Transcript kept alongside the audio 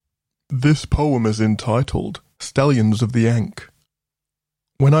This poem is entitled Stallions of the Ankh.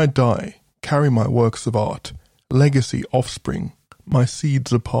 When I die, carry my works of art, legacy offspring, my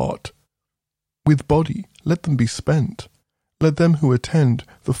seeds apart. With body, let them be spent. Let them who attend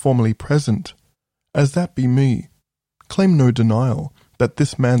the formerly present, as that be me, claim no denial that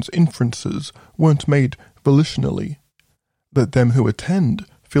this man's inferences weren't made volitionally. Let them who attend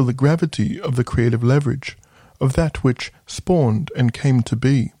feel the gravity of the creative leverage of that which spawned and came to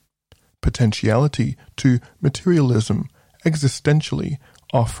be. Potentiality to materialism, existentially,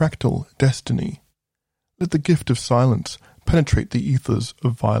 our fractal destiny. Let the gift of silence penetrate the ethers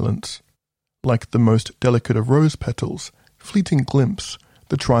of violence. Like the most delicate of rose petals, fleeting glimpse,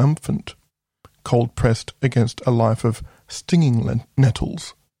 the triumphant, cold pressed against a life of stinging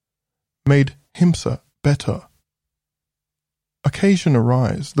nettles. Made himsa better. Occasion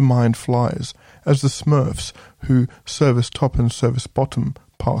arise, the mind flies, as the smurfs who service top and service bottom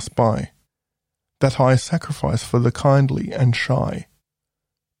pass by. That high sacrifice for the kindly and shy.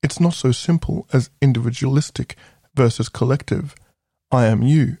 It's not so simple as individualistic versus collective. I am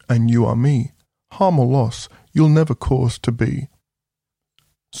you and you are me. Harm or loss you'll never cause to be.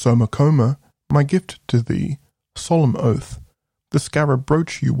 Soma Coma, my gift to thee, solemn oath. The scarab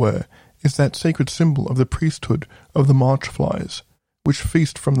brooch you wear is that sacred symbol of the priesthood of the march flies, which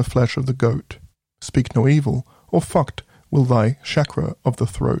feast from the flesh of the goat. Speak no evil, or fucked will thy chakra of the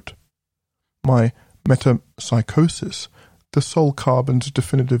throat. My metapsychosis, the soul carbon's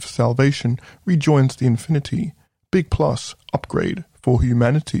definitive salvation, rejoins the infinity. Big plus, upgrade for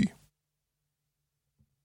humanity.